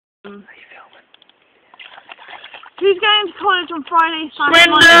Who's going to college on Friday?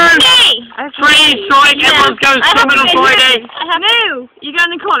 Swindon! Free strike, everyone's going swimming on Friday. No, you're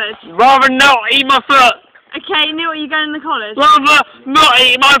going to college? Rather not eat my foot. Okay, Neil, are you going to college? Rather not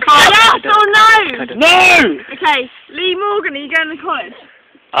eat my foot. Yes or no? No! Okay, Lee Morgan, are you going to college?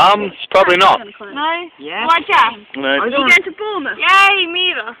 Probably not. No? Yeah. Why, Jack? No. Are you going to Bournemouth? Yay,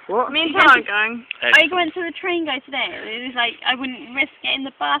 me either. What? Me and Tom aren't going. I went to the train go today. It was like I wouldn't risk getting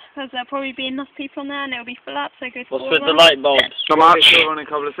the bus because there'll probably be enough people on there and it'll be full up. So I go to What's with the Bournemouth. light bulbs? So much. On a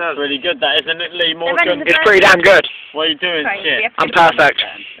couple of It's really good, that, isn't it, Lee Morgan? It's pretty damn good. What are you doing, shit? I'm perfect.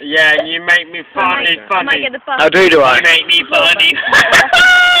 Yeah, you make me funny. I might get the bus. How do I? You make me funny.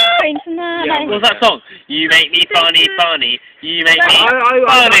 Trains and that. Yeah, what's that song? You make me funny. You make me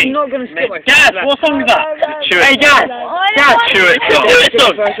I'm funny. not going to skip my Gaz, what song is that? Chewit. Hey, Gaz! Gaz! Chewit Song. Chewit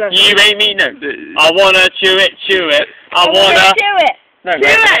Song. You make me, no. I wanna chew it. I wanna... Chew it. No,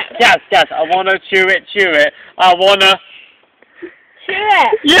 Gaz, I wanna chew it. I wanna... Chew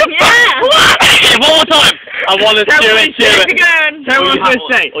it. Yeah! One more time! I wanna chew it. Tell me what you're supposed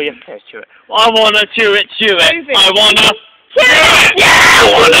to say. Oh, you have to chew it. I wanna chew it. I wanna... Chew it. Yeah!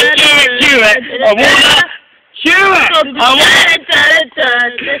 I wanna chew it. I wanna... Chew it!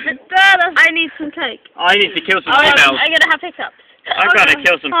 I need some cake. I need to kill some females. I'm gonna have hiccups. I've got to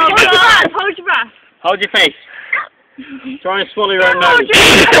kill some Hold your females. breath. Hold your breath. Hold your face. Try and swallow your own nose.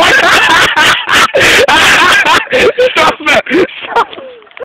 Stop it! Stop!